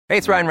Hey,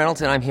 it's Ryan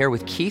Reynolds, and I'm here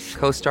with Keith,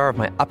 co-star of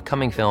my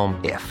upcoming film,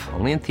 If,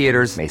 only in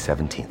theaters May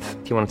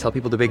 17th. Do you want to tell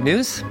people the big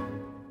news?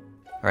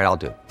 All right, I'll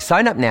do it.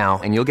 Sign up now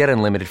and you'll get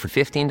unlimited for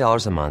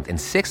 $15 a month and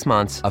 6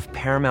 months of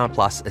Paramount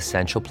Plus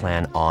Essential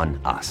Plan on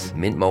us.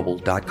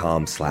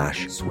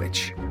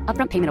 MintMobile.com/switch.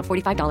 Upfront payment of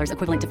 $45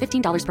 equivalent to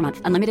 $15 per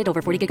month. Unlimited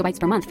over 40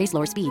 gigabytes per month. Face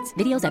lower speeds.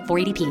 Videos at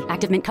 480p.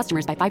 Active Mint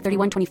customers by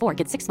 531.24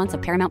 get 6 months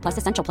of Paramount Plus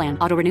Essential Plan.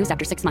 Auto renews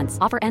after 6 months.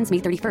 Offer ends May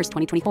 31st,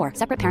 2024.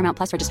 Separate Paramount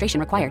Plus registration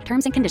required.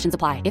 Terms and conditions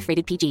apply if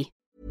rated PG.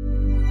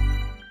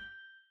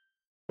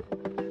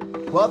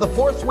 Well, the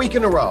fourth week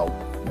in a row,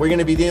 we're going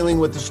to be dealing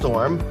with the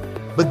storm.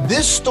 But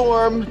this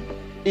storm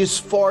is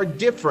far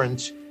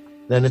different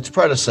than its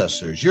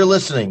predecessors. You're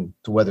listening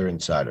to Weather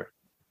Insider.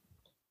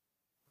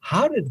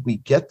 How did we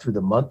get through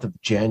the month of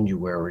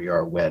January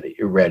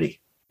already?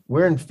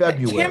 We're in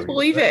February. I can't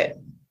believe it.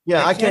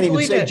 Yeah, I can't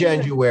even say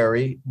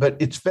January, but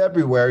it's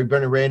February.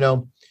 Bernie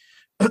Rayno,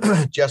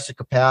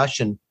 Jessica Pash,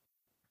 and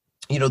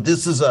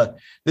this is a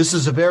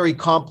very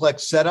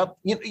complex setup.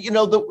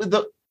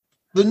 The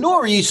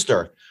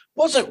nor'easter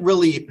wasn't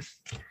really.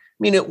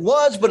 It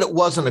was, but it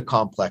wasn't a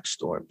complex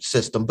storm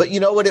system. But you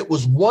know what? It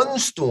was one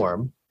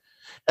storm,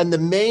 and the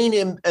main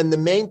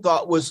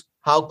thought was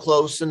how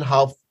close and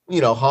how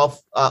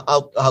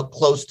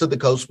close to the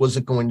coast was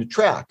it going to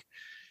track.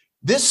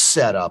 This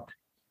setup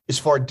is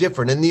far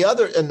different, and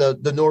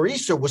the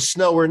nor'easter was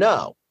snow or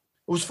no.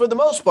 It was for the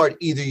most part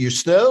either you had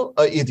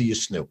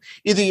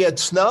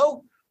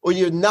snow or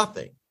you had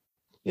nothing.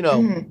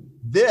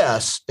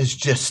 This is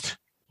just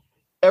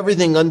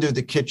everything under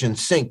the kitchen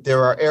sink.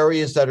 There are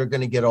areas that are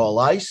going to get all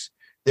ice.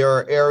 There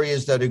are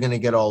areas that are going to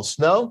get all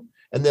snow.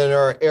 And then there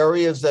are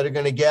areas that are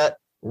going to get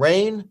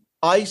rain,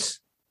 ice,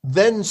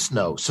 then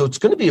snow. So it's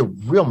going to be a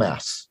real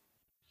mess.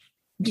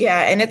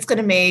 Yeah. And it's going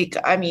to make,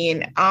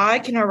 I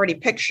can already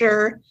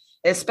picture,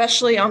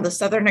 especially on the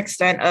southern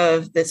extent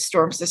of this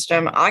storm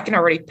system, I can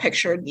already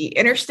picture the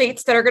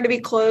interstates that are going to be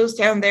closed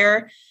down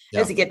there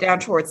as you get down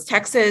towards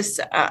Texas.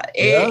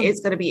 It is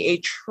going to be a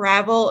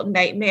travel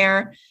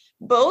nightmare.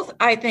 Both,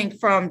 I think,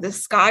 from the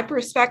sky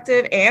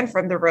perspective and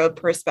from the road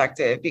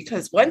perspective,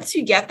 because once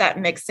you get that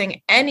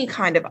mixing any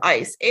kind of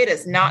ice, it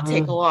does not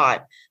take a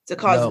lot to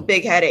cause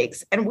big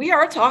headaches. And we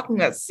are talking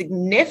about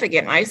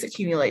significant ice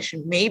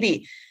accumulation,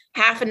 maybe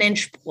half an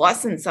inch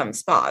plus in some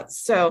spots.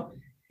 So,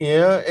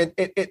 yeah,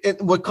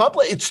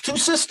 it's two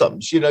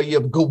systems. You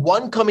have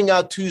one coming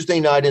out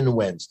Tuesday night and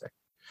Wednesday.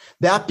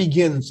 That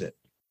begins it.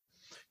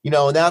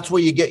 And that's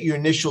where you get your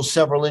initial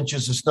several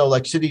inches of snow,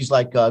 like cities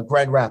like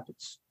Grand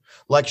Rapids,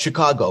 like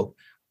Chicago,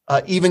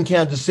 even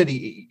Kansas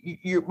City.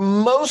 You're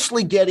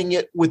mostly getting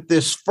it with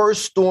this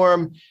first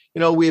storm.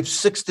 We have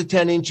 6 to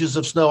 10 inches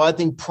of snow. I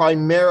think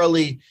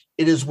primarily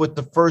it is with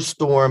the first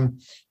storm,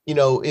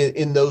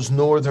 in those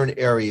northern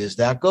areas.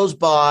 That goes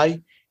by.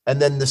 And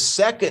then the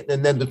second,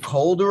 and then the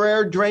colder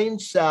air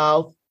drains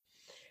south.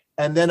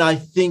 And then I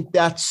think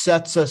that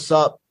sets us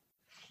up,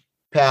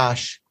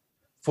 Pash,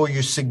 for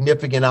your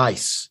significant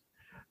ice.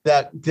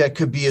 That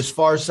could be as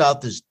far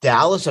south as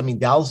Dallas.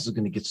 Dallas is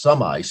going to get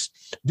some ice.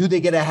 Do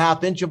they get a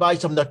half inch of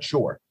ice? I'm not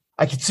sure.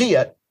 I could see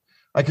it.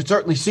 I could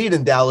certainly see it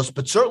in Dallas,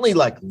 but certainly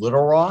like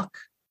Little Rock,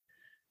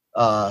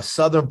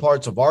 southern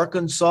parts of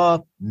Arkansas,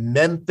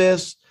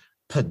 Memphis,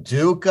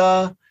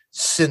 Paducah,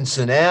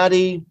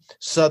 Cincinnati,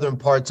 southern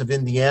parts of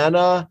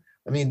Indiana.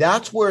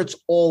 That's where it's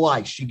all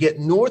ice. You get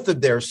north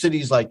of there,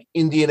 cities like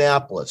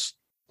Indianapolis,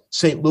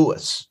 St.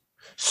 Louis,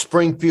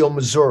 Springfield,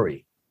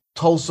 Missouri,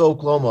 Tulsa,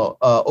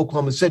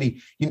 Oklahoma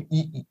City.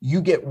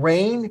 You get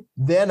rain,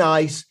 then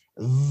ice,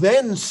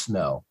 then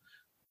snow.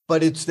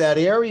 But it's that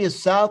area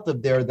south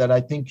of there that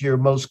I think you're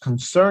most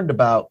concerned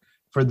about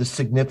for the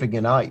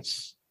significant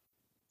ice.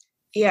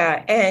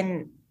 Yeah,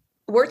 and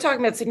we're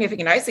talking about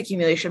significant ice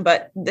accumulation,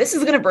 but this is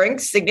going to bring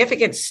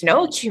significant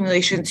snow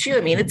accumulation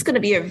too. It's going to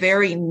be a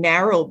very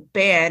narrow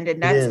band,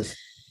 and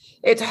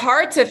it's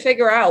hard to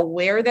figure out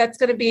where that's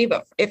going to be.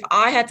 But if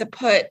I had to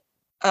put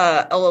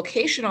a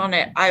location on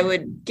it, I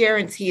would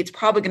guarantee it's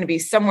probably going to be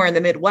somewhere in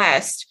the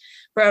Midwest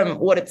from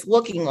what it's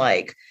looking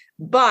like.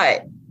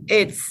 But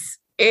it's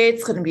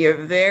going to be a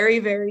very,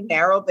 very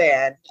narrow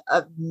band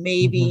of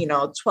maybe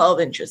 12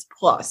 inches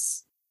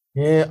plus.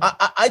 Yeah,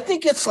 I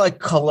think it's like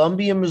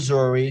Columbia,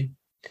 Missouri,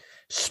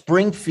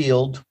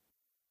 Springfield.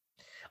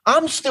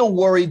 I'm still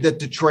worried that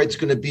Detroit's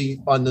going to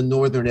be on the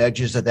northern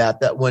edges of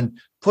that when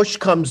push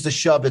comes to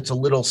shove, it's a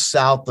little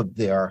south of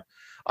there.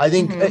 I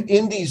think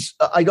Indy's,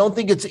 I don't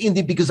think it's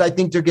Indy because I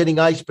think they're getting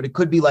ice, but it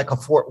could be like a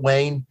Fort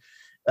Wayne.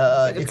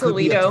 It could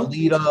be a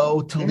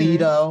Toledo.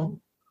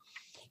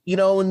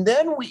 And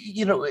then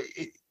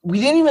we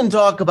didn't even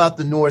talk about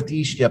the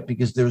Northeast yet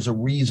because there's a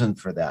reason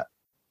for that.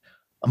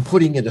 I'm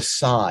putting it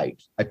aside.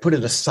 I put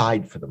it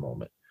aside for the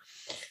moment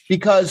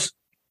because,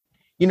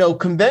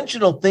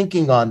 conventional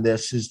thinking on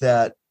this is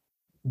that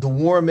the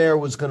warm air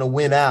was going to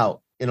win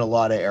out in a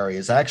lot of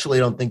areas. I actually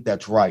don't think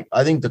that's right.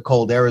 I think the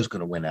cold air is going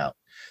to win out.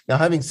 Now,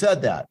 having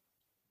said that,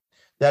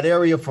 that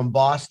area from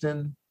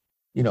Boston,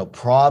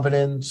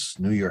 Providence,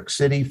 New York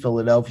City,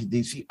 Philadelphia,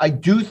 DC, I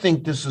do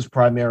think this is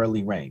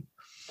primarily rain.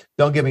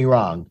 Don't get me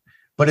wrong.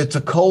 but it's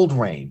a cold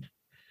rain.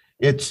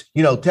 It's,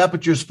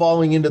 temperatures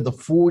falling into the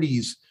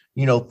 40s,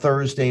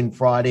 Thursday and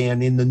Friday.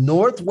 And in the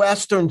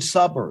northwestern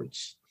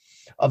suburbs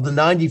of the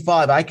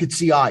 95, I could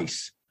see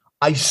ice.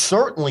 I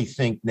certainly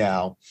think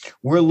now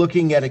we're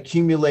looking at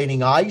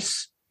accumulating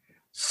ice,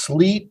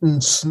 sleet,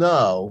 and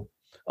snow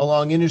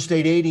along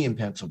Interstate 80 in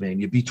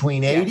Pennsylvania,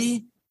 between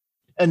 80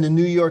 and the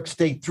New York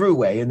State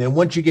Thruway. And then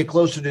once you get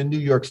closer to the New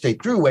York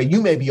State Thruway,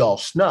 you may be all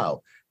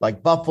snow,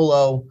 like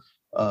Buffalo,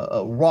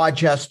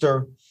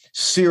 Rochester,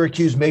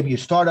 Syracuse. Maybe you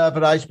start off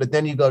at ice, but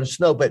then you go to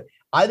snow. But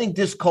I think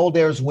this cold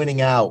air is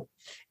winning out,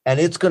 and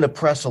it's going to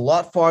press a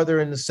lot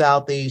farther in the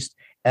southeast.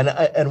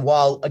 And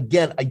while,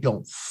 again, I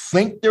don't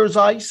think there's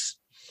ice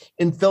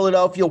in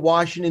Philadelphia,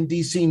 Washington,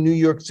 D.C., New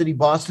York City,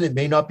 Boston, it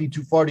may not be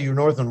too far to your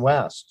north and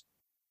west.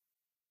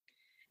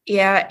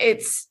 Yeah,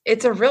 it's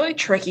a really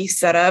tricky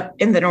setup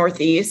in the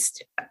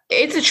Northeast.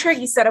 It's a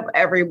tricky setup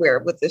everywhere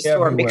with this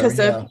storm because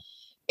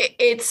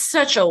it's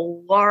such a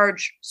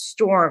large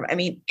storm. I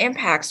mean,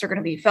 impacts are going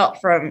to be felt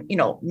from,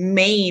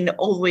 Maine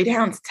all the way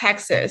down to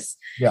Texas.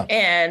 Yeah.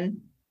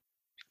 And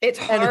it's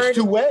hard. And it's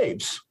two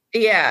waves.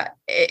 Yeah,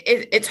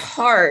 it's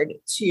hard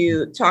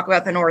to talk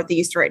about the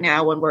Northeast right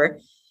now when we're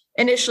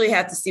initially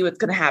have to see what's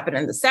going to happen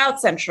in the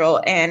South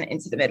Central and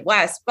into the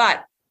Midwest.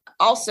 But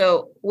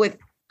also with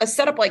a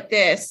setup like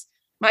this,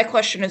 my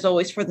question is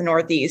always for the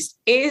Northeast,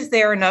 is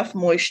there enough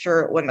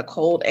moisture when the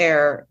cold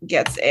air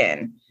gets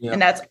in? Yeah.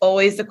 And that's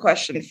always the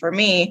question for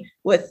me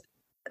with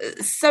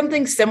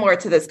something similar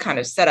to this kind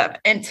of setup.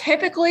 And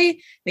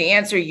typically the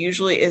answer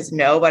usually is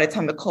no. By the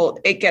time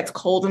it gets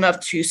cold enough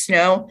to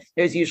snow,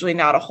 there's usually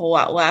not a whole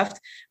lot left.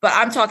 But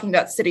I'm talking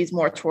about cities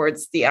more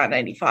towards the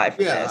I-95.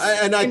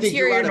 And I think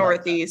interior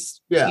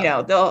Northeast,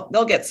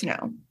 they'll get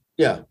snow.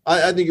 Yeah,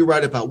 I think you're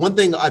right about one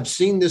thing. I've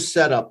seen this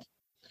setup,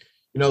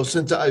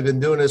 since I've been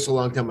doing this a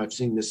long time, I've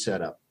seen this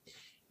setup.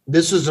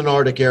 This is an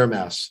Arctic air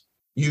mass.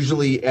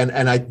 Usually,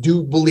 and I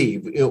do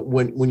believe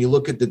when you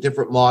look at the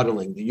different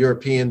modeling, the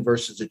European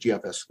versus the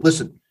GFS,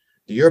 listen,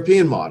 the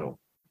European model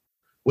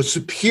was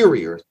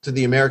superior to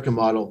the American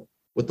model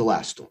with the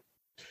last storm.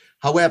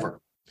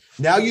 However,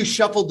 now you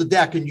shuffle the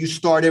deck and you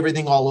start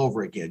everything all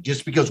over again,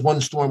 just because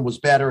one storm was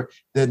better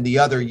than the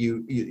other,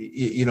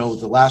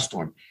 the last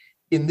storm.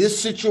 In this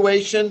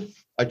situation,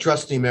 I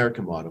trust the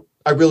American model.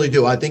 I really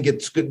do. I think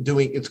it's going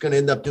to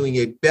end up doing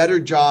a better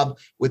job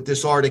with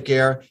this Arctic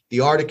air.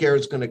 The Arctic air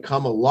is going to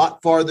come a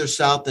lot farther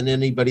south than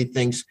anybody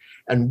thinks.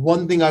 And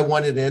one thing I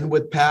wanted to end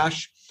with,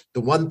 Pash,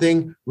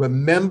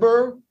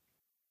 remember,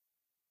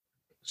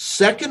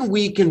 second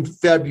week in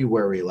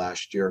February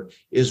last year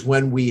is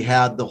when we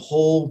had the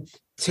whole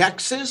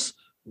Texas,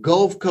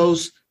 Gulf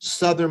Coast,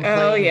 Southern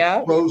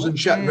Plain frozen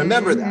shut. Mm-hmm.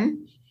 Remember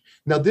that.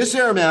 Now, this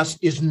air mass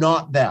is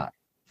not that.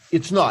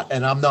 It's not.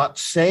 And I'm not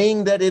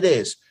saying that it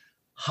is.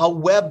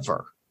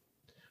 However,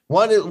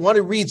 want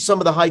to read some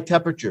of the high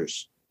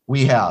temperatures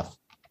we have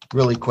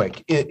really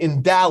quick.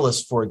 In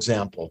Dallas, for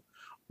example,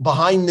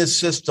 behind this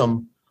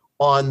system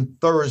on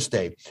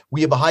Thursday, we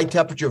have a high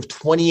temperature of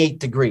 28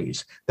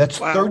 degrees. That's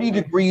 30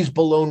 degrees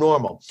below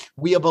normal.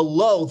 We have a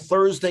low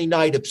Thursday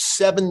night of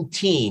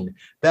 17.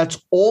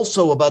 That's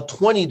also about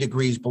 20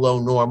 degrees below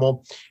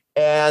normal.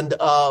 And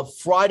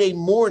Friday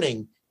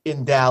morning,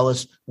 in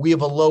Dallas, we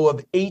have a low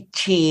of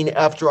 18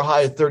 after a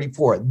high of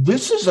 34.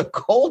 This is a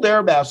cold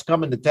air mass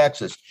coming to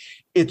Texas.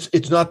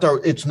 It's not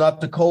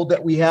the cold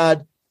that we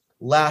had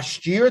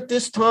last year at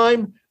this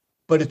time,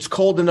 but it's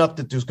cold enough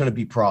that there's going to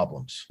be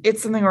problems.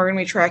 It's something we're going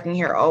to be tracking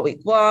here all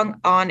week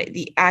long on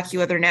the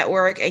AccuWeather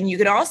Network. And you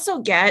can also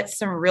get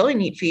some really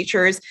neat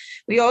features.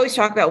 We always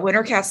talk about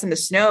Wintercast in the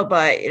snow,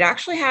 but it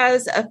actually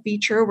has a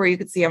feature where you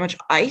can see how much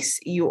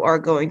ice you are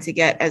going to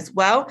get as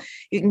well.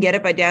 You can get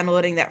it by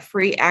downloading that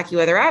free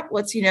AccuWeather app.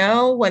 Lets you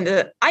know when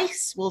the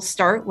ice will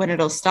start, when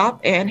it'll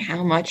stop, and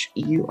how much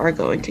you are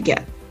going to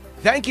get.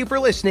 Thank you for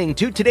listening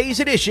to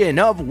today's edition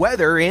of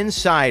Weather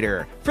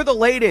Insider. For the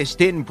latest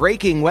in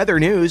breaking weather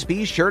news,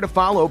 be sure to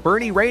follow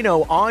Bernie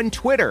Rayno on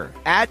Twitter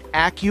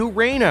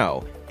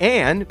 @AccuRayno.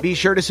 And be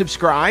sure to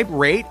subscribe,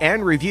 rate,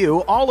 and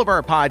review all of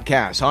our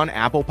podcasts on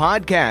Apple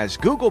Podcasts,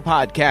 Google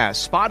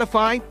Podcasts,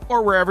 Spotify,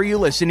 or wherever you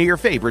listen to your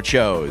favorite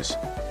shows.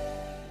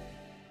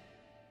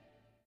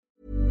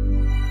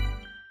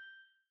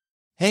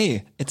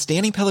 Hey, it's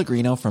Danny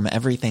Pellegrino from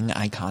Everything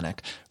Iconic.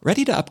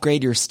 Ready to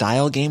upgrade your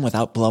style game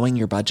without blowing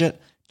your budget?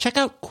 Check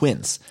out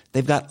Quince.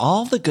 They've got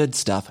all the good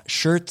stuff,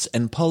 shirts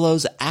and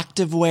polos,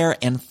 activewear,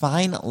 and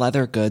fine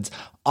leather goods,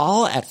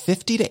 all at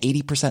 50 to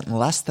 80%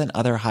 less than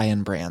other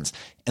high-end brands.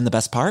 And the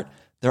best part?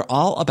 They're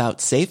all about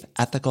safe,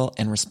 ethical,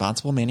 and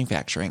responsible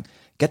manufacturing.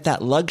 Get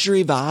that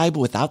luxury vibe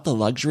without the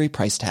luxury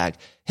price tag.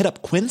 Hit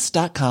up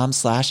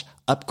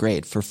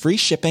quince.com/upgrade for free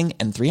shipping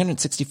and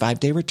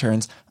 365-day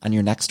returns on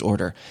your next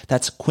order.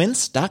 That's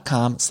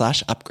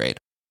quince.com/upgrade.